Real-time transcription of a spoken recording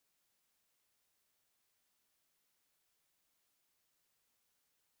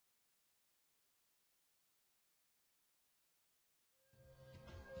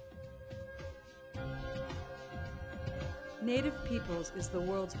Native Peoples is the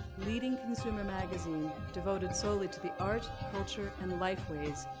world's leading consumer magazine devoted solely to the art, culture, and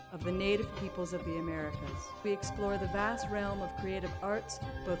lifeways of the Native peoples of the Americas. We explore the vast realm of creative arts,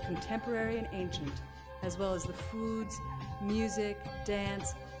 both contemporary and ancient, as well as the foods, music,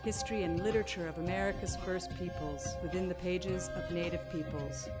 dance, history, and literature of America's first peoples within the pages of Native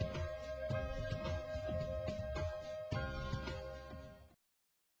Peoples.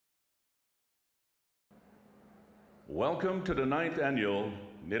 Welcome to the 9th Annual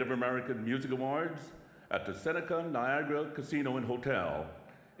Native American Music Awards at the Seneca Niagara Casino and Hotel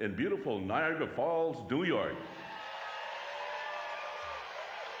in beautiful Niagara Falls, New York.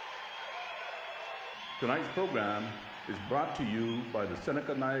 Tonight's program is brought to you by the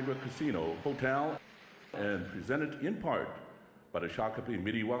Seneca Niagara Casino Hotel and presented in part by the Shakopee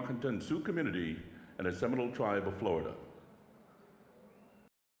Midi-Wakanton Sioux community and the Seminole Tribe of Florida.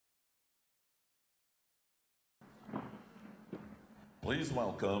 Please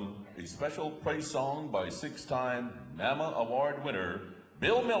welcome a special praise song by 6-time NAMA Award winner,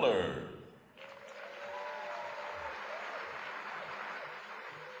 Bill Miller.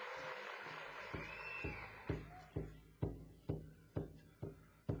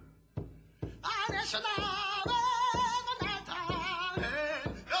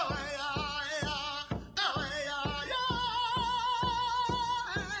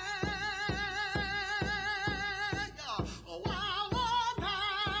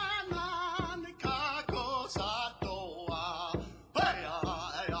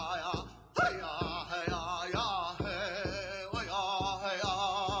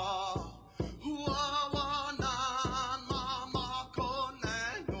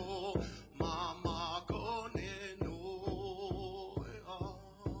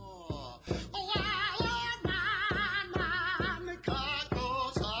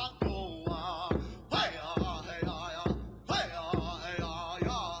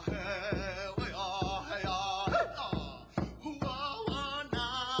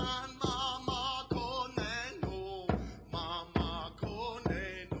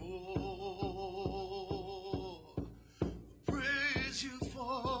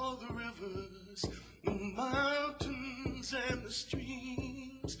 And the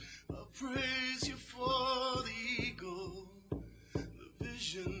streams, I praise you for the eagle, the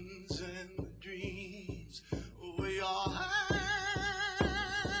visions and the dreams. We are high.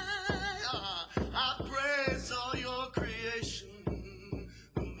 I praise all your creation,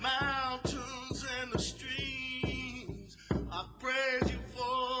 the mountains and the streams. I praise you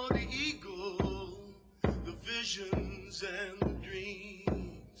for the eagle, the visions and the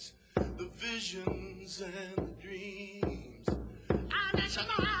dreams, the visions and the dreams.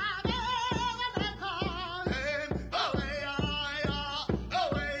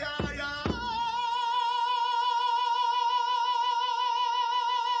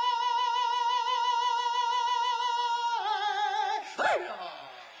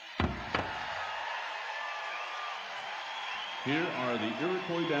 Here are the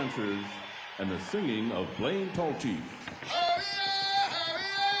Iroquois dancers and the singing of Blaine Tall Chief.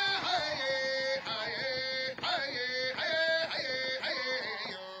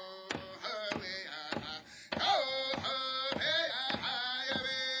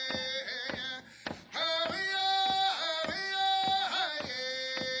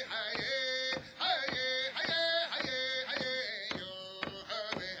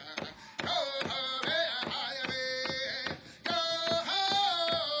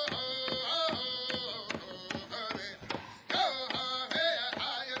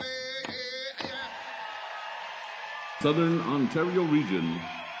 Southern Ontario region,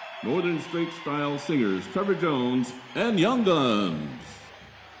 Northern Straight Style singers Trevor Jones and Young Guns.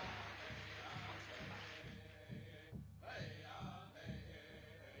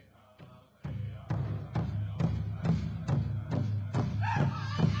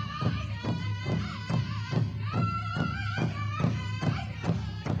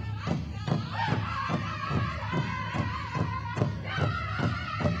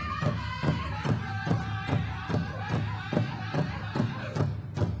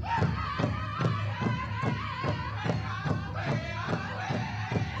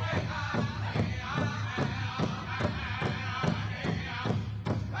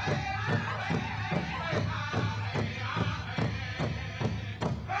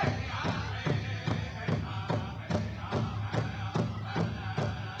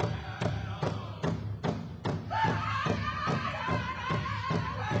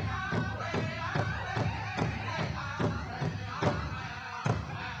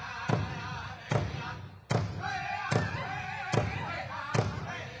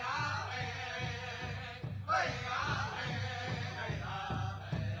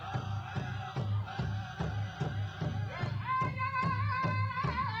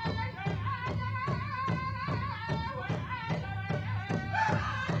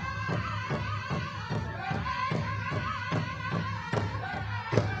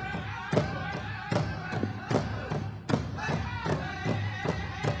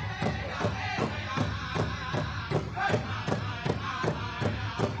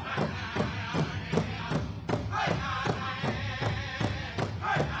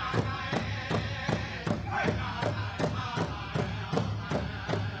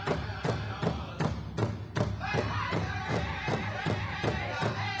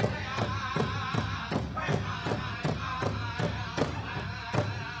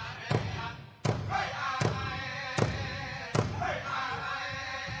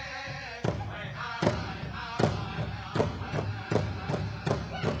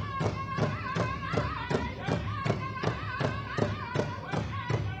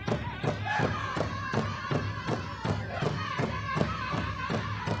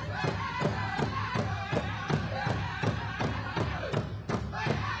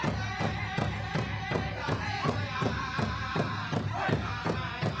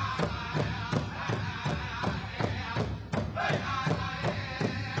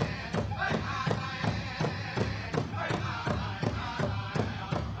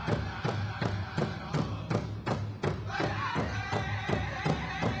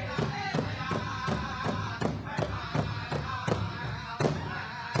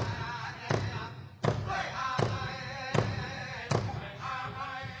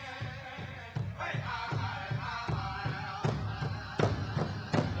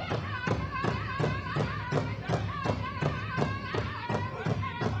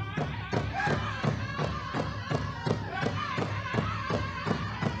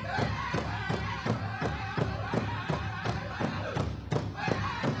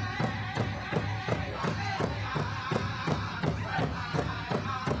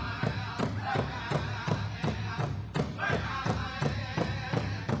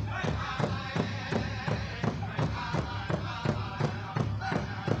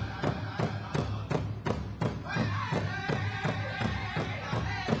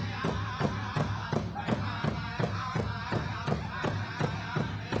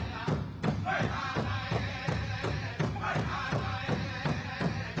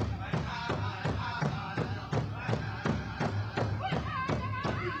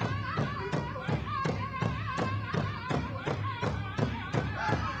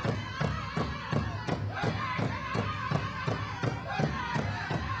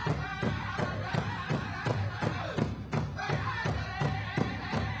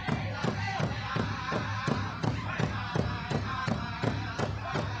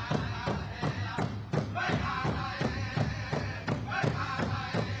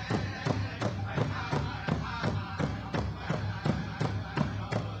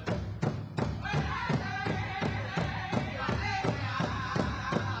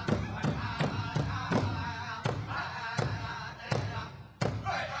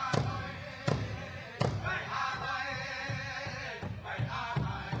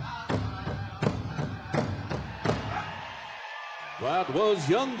 That was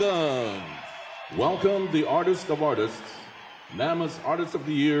Young Guns. Welcome the artist of artists, NAMA's Artist of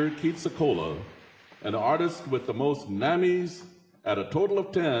the Year, Keith Secola, and the artist with the most NAMMYs at a total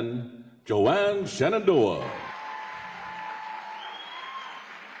of 10, Joanne Shenandoah.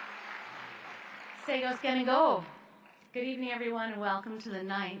 Sego's gonna go. Good evening, everyone, and welcome to the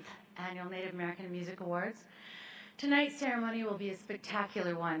 9th Annual Native American Music Awards. Tonight's ceremony will be a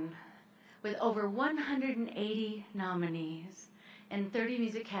spectacular one, with over 180 nominees in 30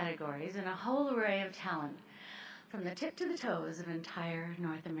 music categories and a whole array of talent from the tip to the toes of entire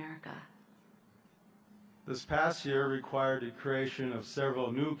North America. This past year required the creation of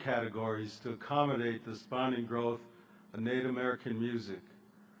several new categories to accommodate the responding growth of Native American music.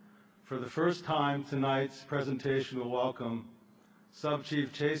 For the first time, tonight's presentation will welcome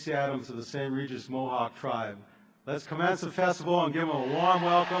Sub-Chief Chasey Adams of the St. Regis Mohawk Tribe. Let's commence the festival and give him a warm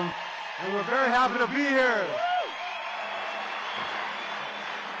welcome. And we're very happy to be here.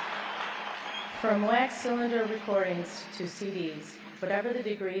 From wax cylinder recordings to CDs, whatever the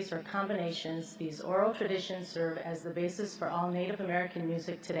degrees or combinations, these oral traditions serve as the basis for all Native American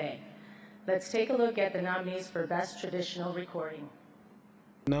music today. Let's take a look at the nominees for Best Traditional Recording.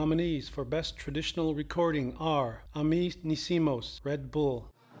 Nominees for Best Traditional Recording are Ami Nisimos, Red Bull.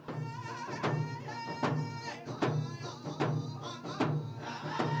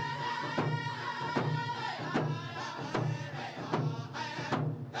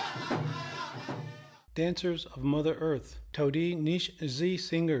 Dancers of Mother Earth, Todi Nish Z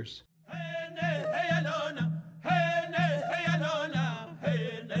Singers.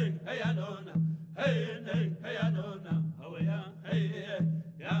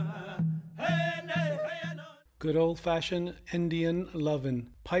 Good old-fashioned Indian lovin',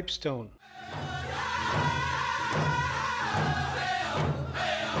 Pipestone.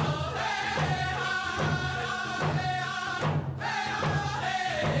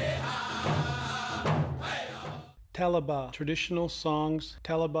 Talaba, traditional songs,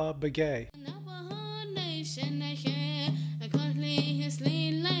 Talaba Begay.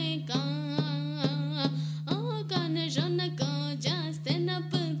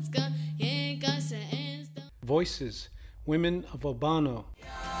 Voices, Women of Obano.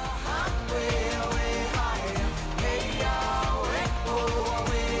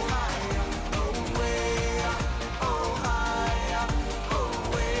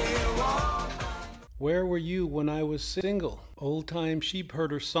 Where were you when I was single? Old-time sheep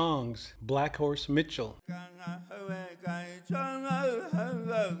herder songs, Black Horse Mitchell.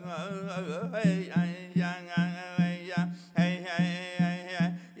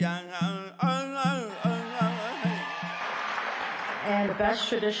 And the Best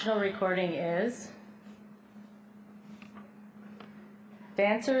Traditional Recording is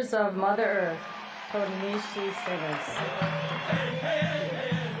Dancers of Mother Earth, Todinishi Singers.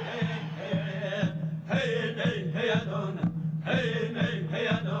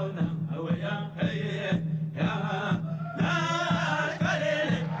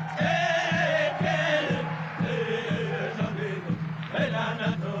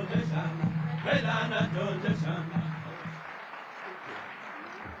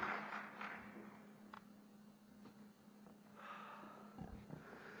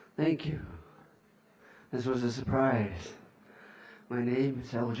 Thank you. This was a surprise. My name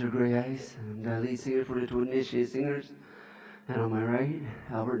is Alger Gray Ice. I'm the lead singer for the Todinishi Singers. And on my right,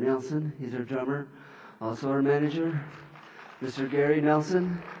 Albert Nelson. He's our drummer. Also our manager, Mr. Gary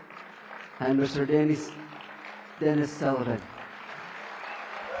Nelson, and Mr. Dennis Sullivan.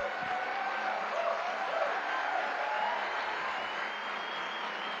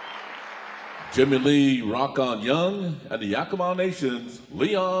 Jimmy Lee Rock On Young, and the Yakima Nation's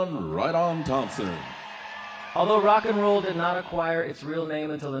Leon Right On Thompson. Although rock and roll did not acquire its real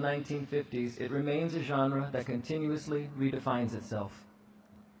name until the 1950s, it remains a genre that continuously redefines itself.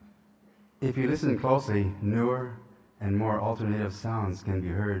 If you listen closely, newer and more alternative sounds can be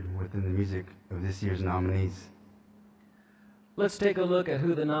heard within the music of this year's nominees. Let's take a look at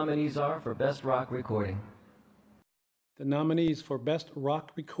who the nominees are for Best Rock Recording. The nominees for Best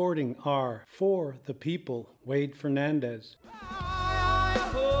Rock Recording are For the People, Wade Fernandez.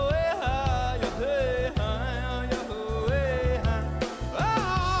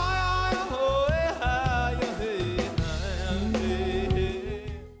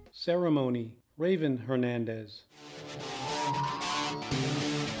 Ceremony, Raven Hernandez.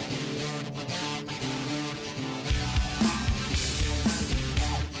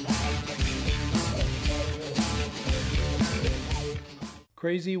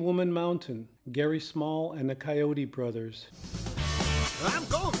 Crazy Woman Mountain, Gary Small and the Coyote Brothers. I'm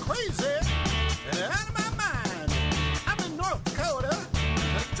going crazy and out of my mind. I'm in North Dakota.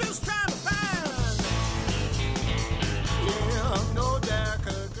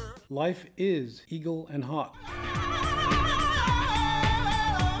 life is Eagle and Hawk.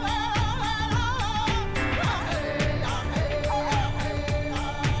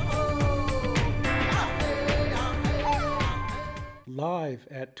 Live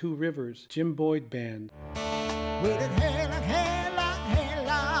at Two Rivers, Jim Boyd Band.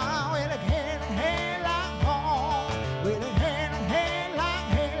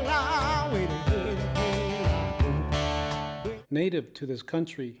 Native to this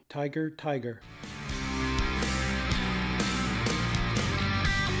country, Tiger Tiger.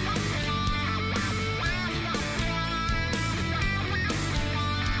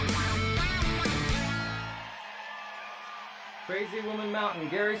 Crazy Woman Mountain,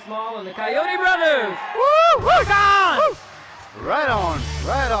 Gary Small and the Coyote Brothers. Woo! Rock on! Woo! Right on,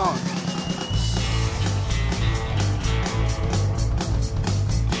 right on.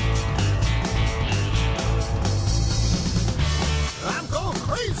 I'm going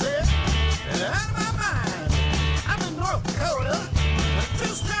crazy and out of my mind. I'm in North Dakota,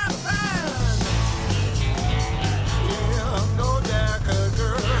 just trying to find. Yeah, I'm no Dakota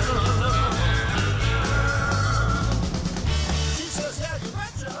girl. She says, yeah, you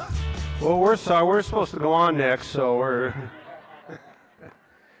betcha. Well, we're sorry. We're supposed to go on next, so we're.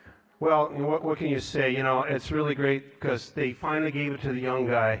 Well, what can you say? You know, it's really great because they finally gave it to the young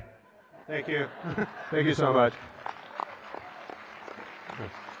guy. Thank you. Thank you so much.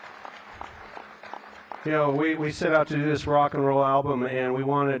 You know, we set out to do this rock and roll album, and we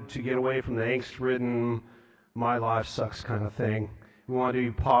wanted to get away from the angst-ridden, my life sucks kind of thing. We wanted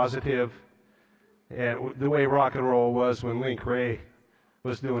to be positive, and the way rock and roll was when Link Ray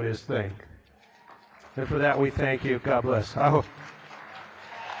was doing his thing. And for that, we thank you. God bless.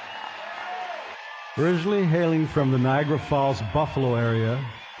 Originally hailing from the Niagara Falls, Buffalo area,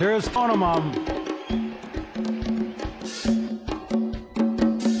 here is Onomom.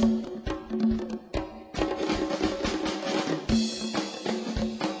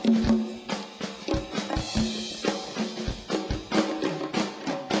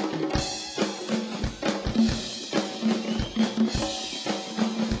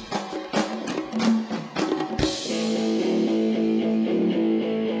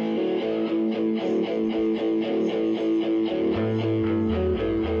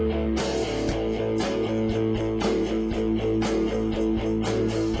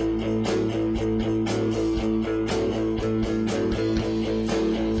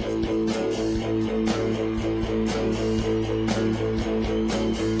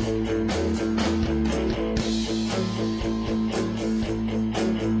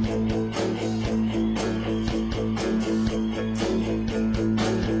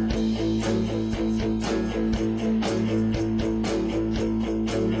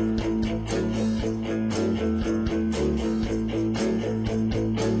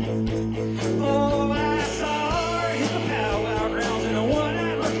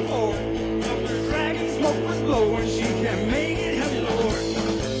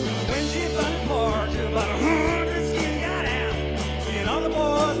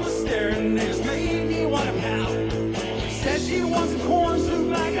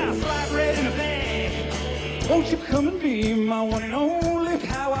 Won't you come and be my one and only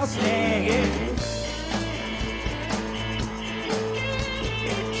powwow snag?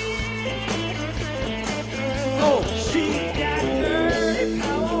 Oh, she got dirty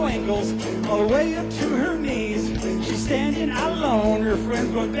powwow ankles all the way up to her knees. She's standing out alone, her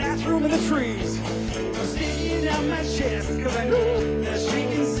friends go to the bathroom in the trees. I'm sticking out my chest cause I know that she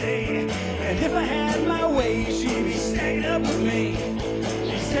can sing. And if I had my way, she'd be stacking up with me.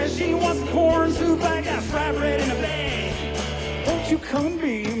 She says she wants corn soup, I got fried bread in a bag. Won't you come and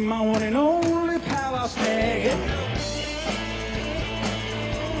be my one and only powwow snag?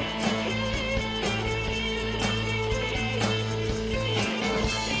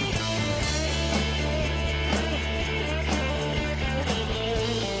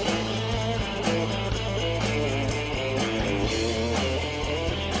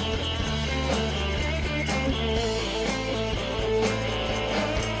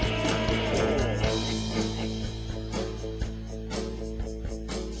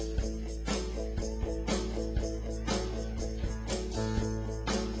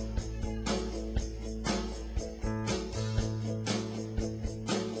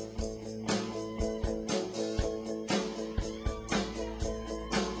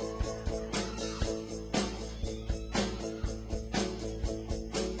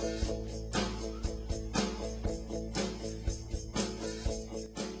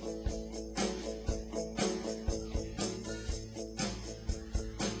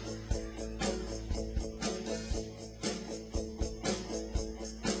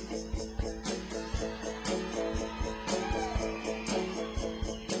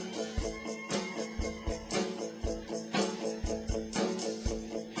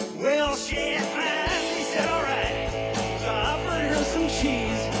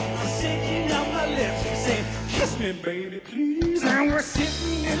 me, baby, please. And we're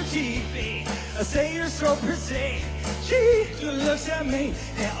sitting in a teepee, I say you're so pretty. She looks at me,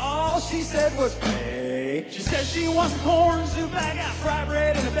 and all she said was, hey. She said she wants corn soup, I got fried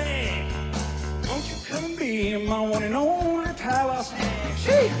bread in a bag. Won't you come and be my one and only powwow snack?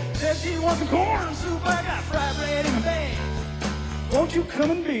 She said she wants some corn soup, I got fried bread in a bag. Won't you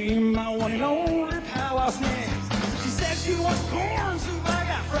come and be my one and only powwow snack? She said she wants corn soup, I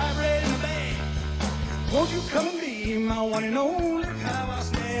got fried bread in a bag. Won't you come and be my one and only powwow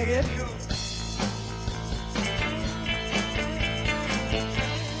snack? It goes.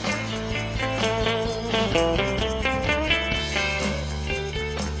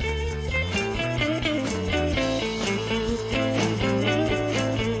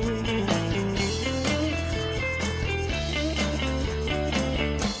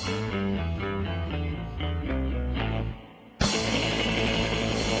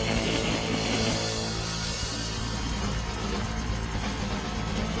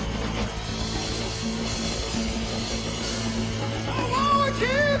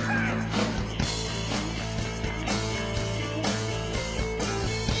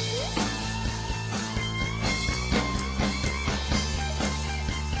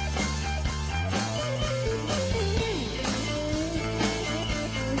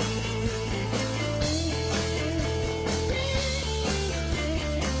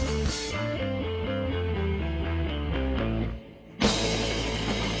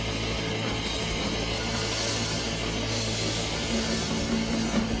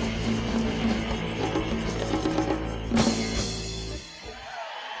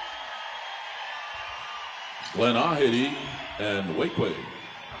 Glen Ahidi and Wakeway.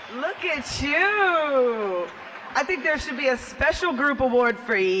 Look at you. I think there should be a special group award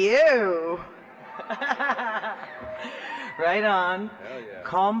for you. Right on. Hell yeah.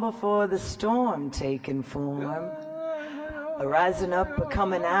 Calm before the storm taking form. A rising up, a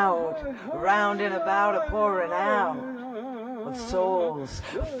coming out, round and about, a pouring out. Of souls,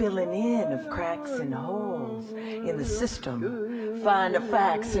 filling in of cracks and holes in the system. Find the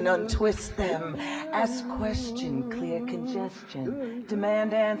facts and untwist them. Ask question, clear congestion.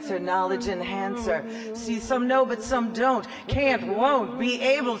 Demand answer, knowledge enhancer. See, some know but some don't. Can't, won't be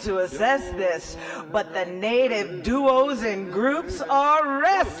able to assess this. But the native duos and groups are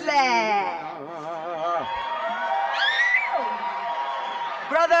restless.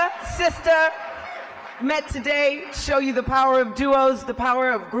 Brother, sister, met today to show you the power of duos, the power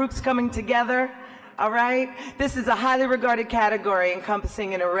of groups coming together, all right? This is a highly regarded category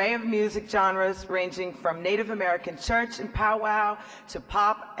encompassing an array of music genres ranging from Native American church and powwow to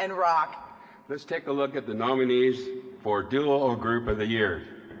pop and rock. Let's take a look at the nominees for Duo or Group of the Year.